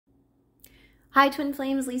Hi Twin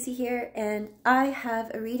Flames, Leesie here, and I have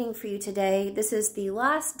a reading for you today. This is the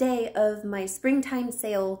last day of my springtime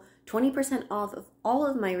sale, 20% off of all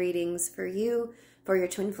of my readings for you, for your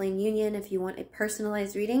Twin Flame union. If you want a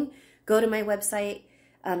personalized reading, go to my website,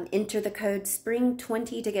 enter the code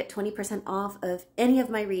SPRING20 to get 20% off of any of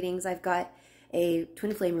my readings. I've got a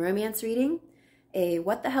Twin Flame romance reading, a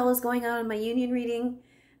what the hell is going on in my union reading,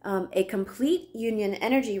 a complete union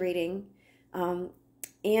energy reading,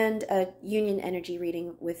 and a union energy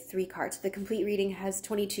reading with 3 cards. The complete reading has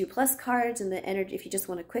 22 plus cards, and the energy, if you just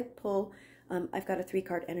want a quick pull, I've got a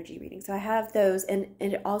 3-card energy reading. So I have those, and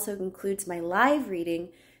it also includes my live reading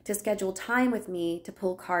to schedule time with me to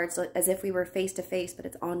pull cards as if we were face-to-face, but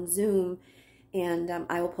it's on Zoom, and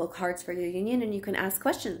I will pull cards for your union, and you can ask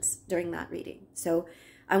questions during that reading. So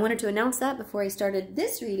I wanted to announce that before I started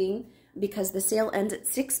this reading, because the sale ends at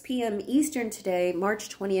 6 p.m. Eastern today,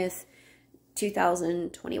 March 20th,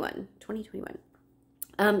 2021.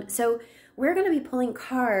 So we're going to be pulling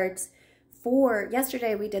cards for,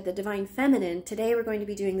 yesterday we did the Divine Feminine, today we're going to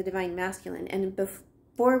be doing the Divine Masculine. And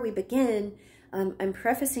before we begin, I'm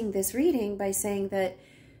prefacing this reading by saying that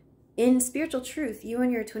in spiritual truth, you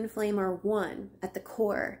and your Twin Flame are one at the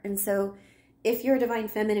core. And so if you're a Divine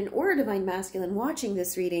Feminine or a Divine Masculine watching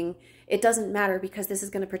this reading, it doesn't matter, because this is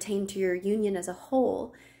going to pertain to your union as a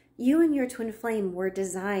whole. You and your Twin Flame were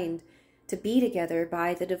designed to be together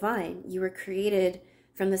by the divine. You were created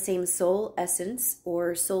from the same soul essence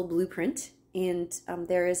or soul blueprint, and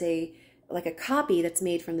there is a copy that's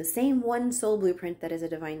made from the same one soul blueprint that is a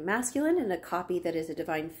Divine Masculine and a copy that is a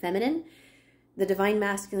Divine Feminine. The Divine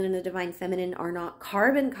Masculine and the Divine Feminine are not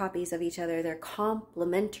carbon copies of each other, they're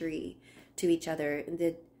complementary to each other. And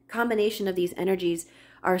the combination of these energies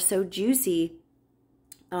are so juicy,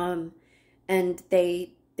 and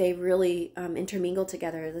they really intermingle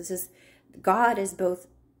together. God is both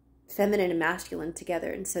feminine and masculine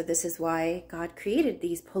together, and so this is why God created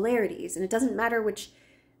these polarities. And it doesn't matter which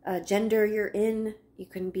gender you're in. You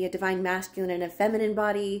can be a Divine Masculine in a feminine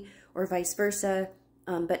body, or vice versa.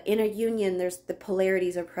 But in a union, the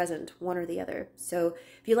polarities are present, one or the other. So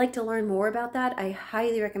if you'd like to learn more about that, I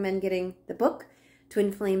highly recommend getting the book,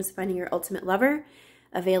 Twin Flames, Finding Your Ultimate Lover,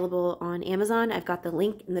 available on Amazon. I've got the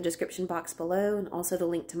link in the description box below, and also the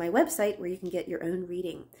link to my website where you can get your own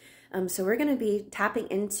reading. So we're going to be tapping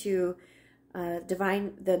into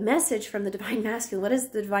the message from the Divine Masculine. What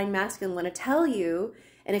does the Divine Masculine want to tell you?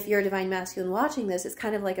 And if you're a Divine Masculine watching this, it's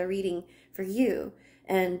kind of like a reading for you.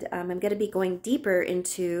 And I'm going to be going deeper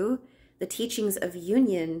into the teachings of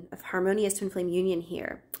union, of Harmonious Twin Flame union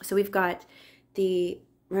here. So we've got the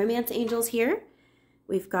Romance Angels here.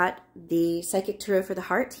 We've got the Psychic Tarot for the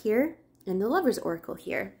Heart here, and the Lover's Oracle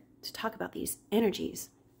here to talk about these energies.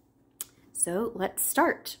 So let's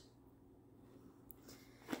start.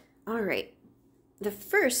 All right, the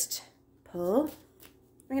first pull,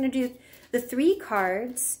 we're going to do the 3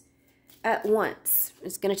 cards at once.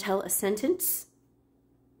 It's going to tell a sentence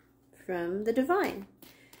from the divine.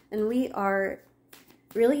 And we are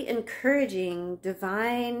really encouraging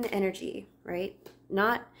divine energy, right?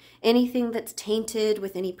 Not anything that's tainted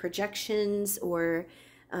with any projections or,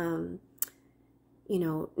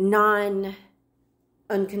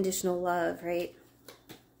 non-unconditional love, right?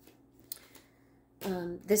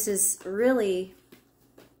 This is really,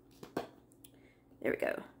 there we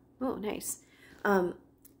go. Oh, nice.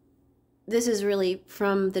 This is really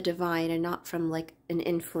from the divine and not from like an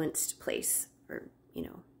influenced place, or,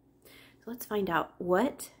 So let's find out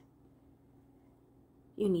what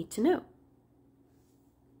you need to know.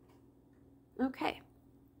 Okay.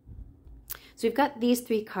 So we've got these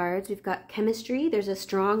 3 cards. We've got chemistry. There's a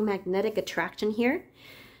strong magnetic attraction here.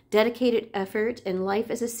 Dedicated effort, and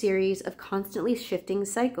life is a series of constantly shifting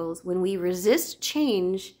cycles. When we resist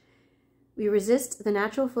change, we resist the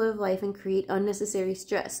natural flow of life and create unnecessary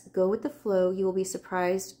stress. Go with the flow. You will be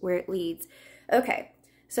surprised where it leads. Okay,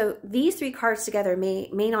 so these 3 cards together may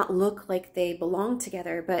not look like they belong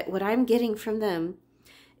together, but what I'm getting from them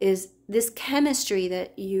is this chemistry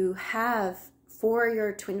that you have for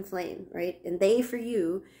your Twin Flame, right? And they for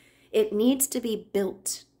you, it needs to be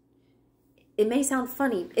built. It may sound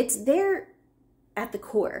funny. It's there at the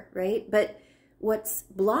core, right? But what's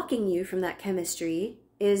blocking you from that chemistry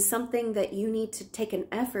is something that you need to take an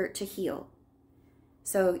effort to heal.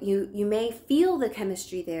 So you may feel the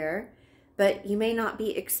chemistry there, but you may not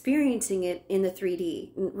be experiencing it in the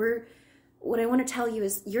 3D. What I want to tell you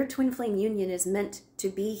is your Twin Flame union is meant to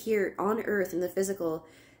be here on Earth in the physical.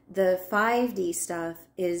 The 5D stuff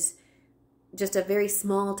is just a very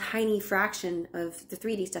small, tiny fraction of the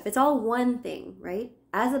 3D stuff. It's all one thing, right?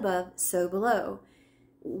 As above, so below.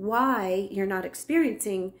 Why you're not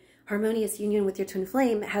experiencing harmonious union with your twin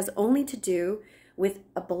flame has only to do with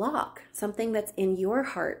a block, something that's in your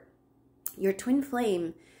heart. Your twin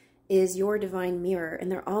flame is your divine mirror, and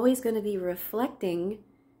they're always going to be reflecting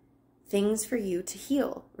things for you to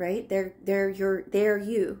heal, right? They're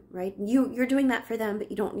you, right? You're doing that for them, but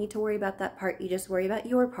you don't need to worry about that part. You just worry about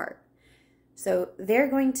your part. So they're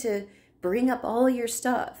going to bring up all your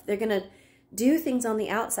stuff. They're going to do things on the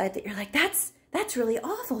outside that you're like, that's really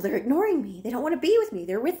awful. They're ignoring me. They don't want to be with me.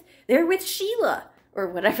 They're with Sheila or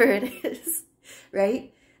whatever it is,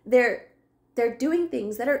 right? They're doing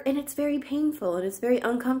things that are, and it's very painful and it's very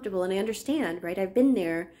uncomfortable, and I understand, right? I've been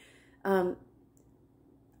there.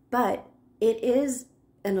 But it is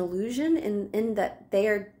an illusion in that they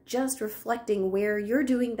are just reflecting where you're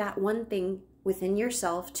doing that one thing within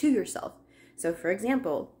yourself to yourself. So for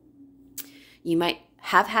example, you might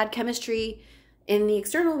have had chemistry in the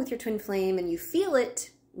external with your twin flame and you feel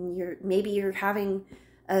it. And maybe you're having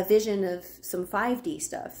a vision of some 5D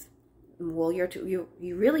stuff. Well, you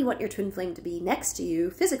really want your twin flame to be next to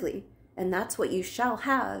you physically, and that's what you shall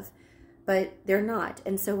have, but they're not.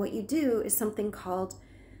 And so what you do is something called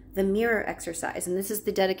the mirror exercise, and this is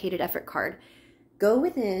the dedicated effort card. Go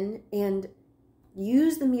within and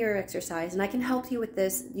use the mirror exercise, and I can help you with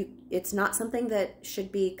this. It's not something that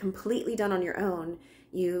should be completely done on your own.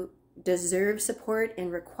 You deserve support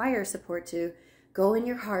and require support to go in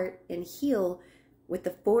your heart and heal with the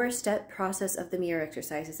 4-step process of the mirror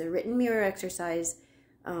exercise. It's a written mirror exercise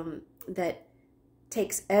that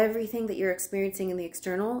takes everything that you're experiencing in the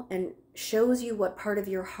external and shows you what part of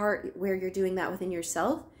your heart where you're doing that within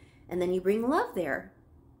yourself, and then you bring love there.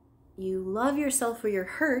 You love yourself where you're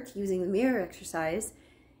hurt using the mirror exercise,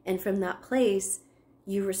 and from that place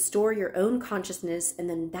you restore your own consciousness, and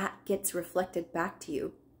then that gets reflected back to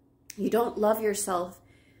you. You don't love yourself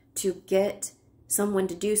to get someone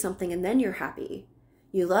to do something and then you're happy.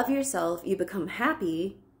 You love yourself, you become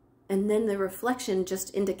happy, and then the reflection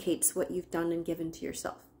just indicates what you've done and given to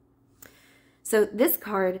yourself. So this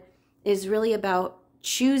card is really about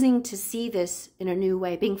choosing to see this in a new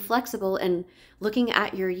way, being flexible and looking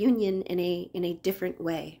at your union in a different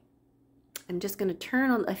way. I'm just going to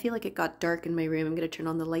turn on, I feel like it got dark in my room. I'm going to turn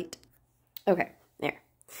on the light. Okay, there.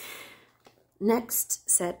 Next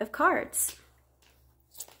set of cards.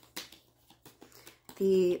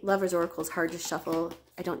 The Lover's Oracle is hard to shuffle.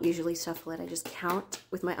 I don't usually shuffle it. I just count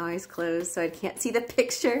with my eyes closed so I can't see the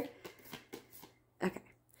picture. Okay,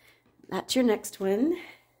 that's your next one.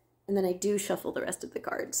 And then I do shuffle the rest of the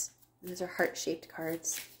cards. These are heart-shaped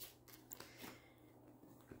cards.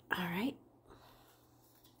 All right.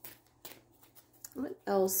 What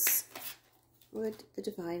else would the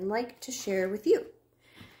Divine like to share with you?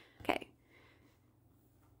 Okay.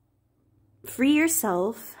 Free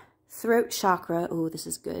yourself. Throat chakra. Oh, this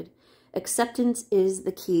is good. Acceptance is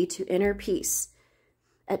the key to inner peace.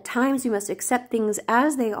 At times, we must accept things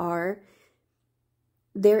as they are.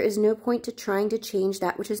 There is no point to trying to change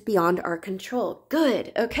that which is beyond our control.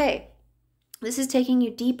 Good. Okay. This is taking you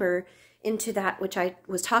deeper into that which I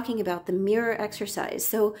was talking about, the mirror exercise.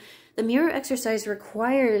 So the mirror exercise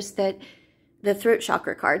requires that the throat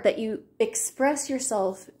chakra card, that you express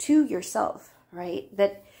yourself to yourself, right?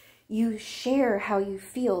 That you share how you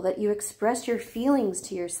feel, that you express your feelings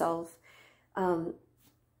to yourself.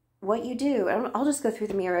 What you do, I'll just go through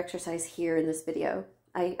the mirror exercise here in this video.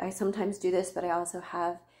 I sometimes do this, but I also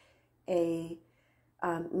have a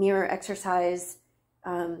mirror exercise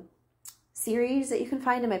series that you can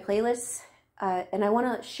find in my playlists. And I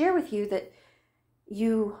want to share with you that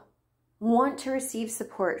you want to receive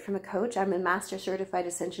support from a coach. I'm a Master Certified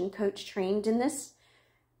Ascension coach trained in this.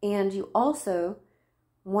 And you also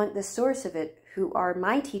want the source of it, who are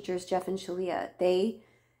my teachers, Jeff and Shaleia. They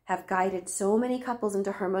have guided so many couples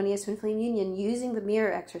into harmonious twin flame union using the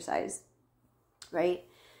mirror exercise, right?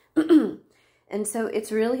 And so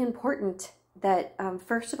it's really important that,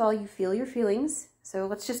 first of all, you feel your feelings. So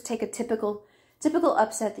let's just take a typical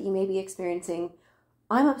upset that you may be experiencing.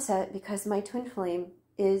 I'm upset because my twin flame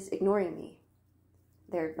is ignoring me.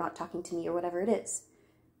 They're not talking to me or whatever it is.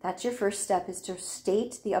 That's your first step, is to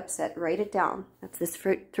state the upset, write it down. That's this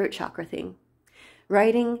throat chakra thing.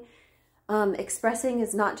 Writing, expressing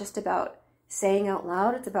is not just about saying out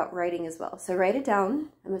loud, it's about writing as well. So write it down.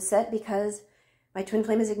 I'm upset because my twin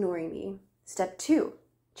flame is ignoring me. Step 2,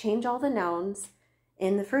 change all the nouns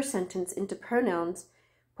in the first sentence into pronouns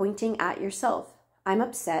pointing at yourself. I'm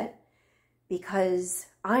upset because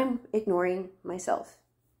I'm ignoring myself.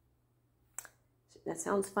 That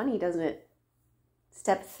sounds funny, doesn't it?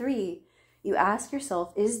 Step 3, you ask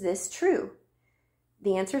yourself, is this true?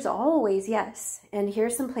 The answer is always yes. And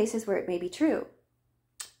here's some places where it may be true.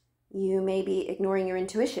 You may be ignoring your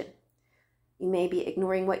intuition. You may be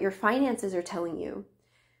ignoring what your finances are telling you.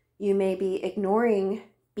 You may be ignoring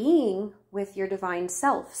being with your divine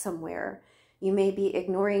self somewhere. You may be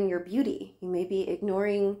ignoring your beauty. You may be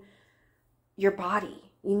ignoring your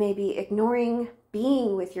body. You may be ignoring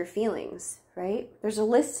being with your feelings, right? There's a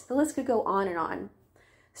list. The list could go on and on.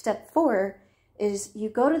 Step 4 is you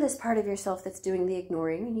go to this part of yourself that's doing the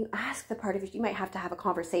ignoring and you ask the part of it. You might have to have a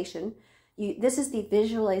conversation. This is the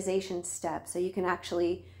visualization step. So you can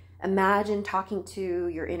actually imagine talking to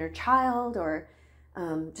your inner child, or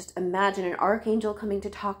just imagine an archangel coming to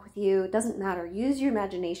talk with you. It doesn't matter. Use your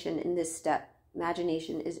imagination in this step.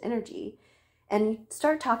 Imagination is energy. And you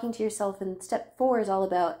start talking to yourself, and step 4 is all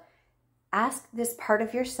about ask this part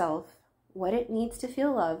of yourself what it needs to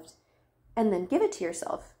feel loved, and then give it to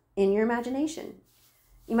yourself in your imagination.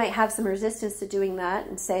 You might have some resistance to doing that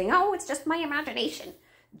and saying, oh, it's just my imagination.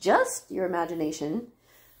 Just your imagination.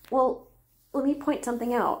 Well, let me point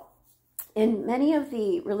something out. In many of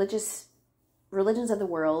the religions of the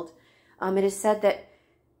world, it is said that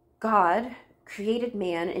God created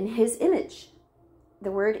man in his image. The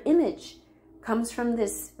word image comes from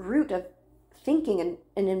this root of thinking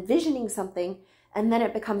and envisioning something, and then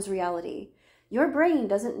it becomes reality. Your brain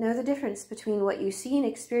doesn't know the difference between what you see and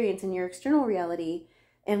experience in your external reality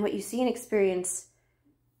and what you see and experience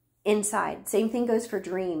inside. Same thing goes for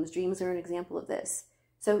dreams. Dreams are an example of this.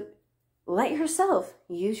 So let yourself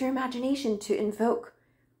use your imagination to invoke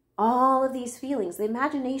all of these feelings. The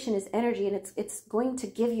imagination is energy, and it's going to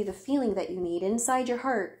give you the feeling that you need inside your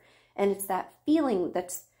heart. And it's that feeling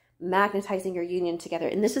that's magnetizing your union together.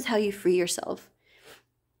 And this is how you free yourself.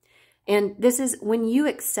 And this is when you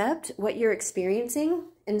accept what you're experiencing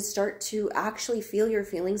and start to actually feel your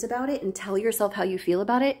feelings about it and tell yourself how you feel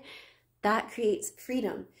about it, that creates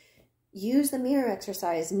freedom. Use the mirror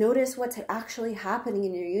exercise. Notice what's actually happening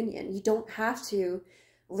in your union. You don't have to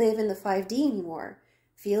live in the 5D anymore.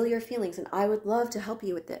 Feel your feelings, and I would love to help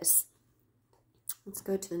you with this. Let's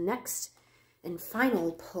go to the next and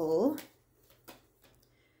final pull.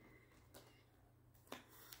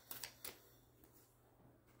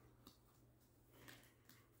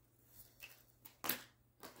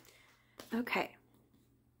 Okay.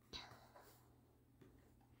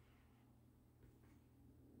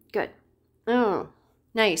 Good. Oh,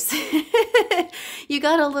 nice. You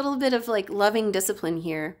got a little bit of like loving discipline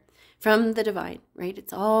here from the divine, right?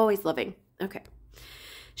 It's always loving. Okay.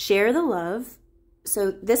 Share the love. So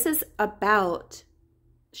this is about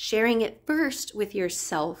sharing it first with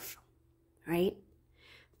yourself, right?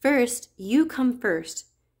 First, you come first.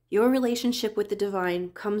 Your relationship with the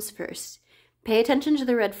divine comes first. Pay attention to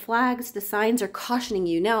the red flags. The signs are cautioning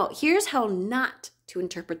you. Now, here's how not to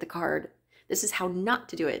interpret the card. This is how not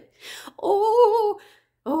to do it. Oh,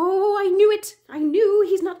 I knew it. I knew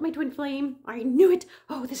he's not my twin flame. I knew it.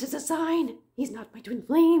 Oh, this is a sign. He's not my twin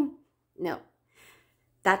flame. No,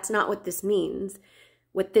 that's not what this means.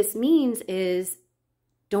 What this means is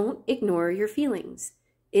don't ignore your feelings.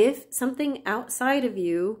 If something outside of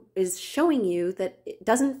you is showing you that it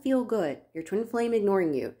doesn't feel good, your twin flame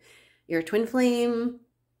ignoring you, your twin flame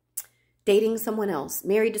dating someone else,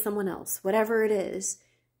 married to someone else, whatever it is,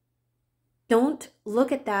 don't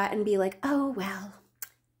look at that and be like, oh,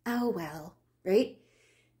 well, right?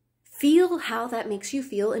 Feel how that makes you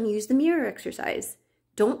feel and use the mirror exercise.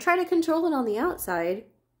 Don't try to control it on the outside.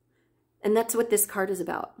 And that's what this card is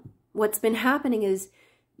about. What's been happening is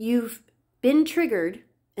you've been triggered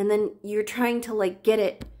and then you're trying to like get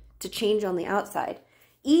it to change on the outside,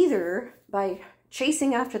 either by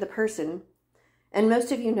chasing after the person, and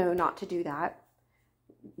most of you know not to do that,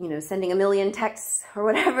 you know, sending a million texts or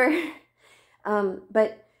whatever.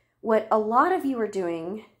 But what a lot of you are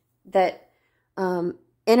doing that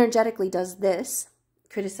energetically does this,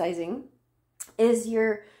 criticizing, is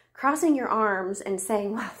you're crossing your arms and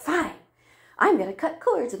saying, well, fine, I'm going to cut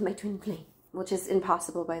cords with my twin flame, which is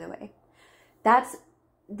impossible, by the way. That's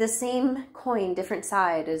the same coin, different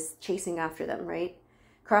side as chasing after them, right?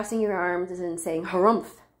 Crossing your arms and saying,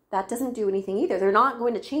 harumph. That doesn't do anything either. They're not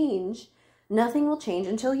going to change. Nothing will change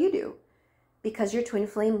until you do. Because your twin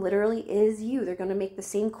flame literally is you. They're going to make the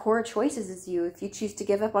same core choices as you. If you choose to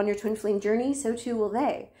give up on your twin flame journey, so too will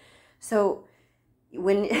they. So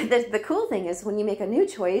when the cool thing is when you make a new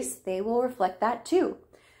choice, they will reflect that too.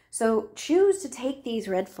 So choose to take these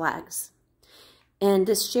red flags. And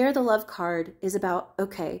this share the love card is about,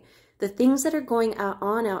 okay, the things that are going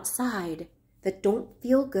on outside that don't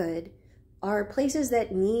feel good are places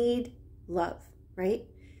that need love, right?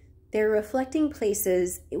 They're reflecting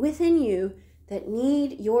places within you that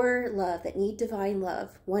need your love, that need divine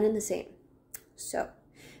love, one and the same. So,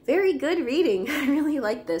 very good reading. I really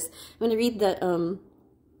like this. I'm going to read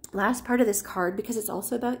last part of this card, because it's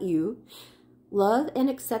also about you. Love and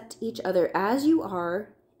accept each other as you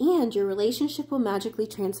are, and your relationship will magically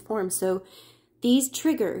transform. So these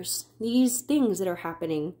triggers, these things that are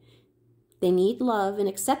happening, they need love and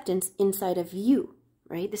acceptance inside of you,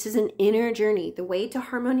 right? This is an inner journey. The way to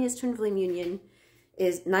harmonious twin flame union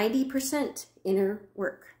is 90% inner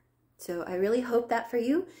work. So I really hope that for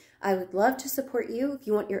you. I would love to support you. If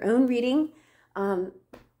you want your own reading,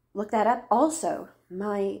 look that up. Also,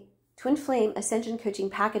 my Twin Flame Ascension coaching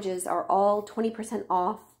packages are all 20%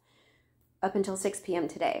 off up until 6 p.m.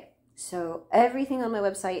 today. So everything on my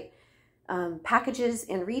website, packages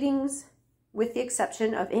and readings, with the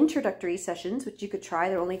exception of introductory sessions, which you could try.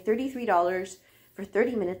 They're only $33 for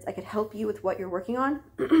 30 minutes. I could help you with what you're working on.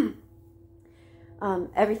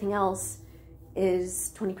 Everything else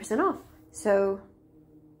is 20% off. So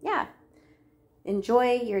yeah,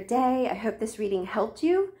 enjoy your day. I hope this reading helped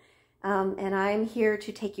you. And I'm here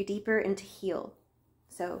to take you deeper and to heal.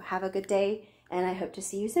 So have a good day, and I hope to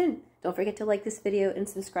see you soon. Don't forget to like this video and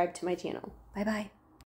subscribe to my channel. Bye-bye.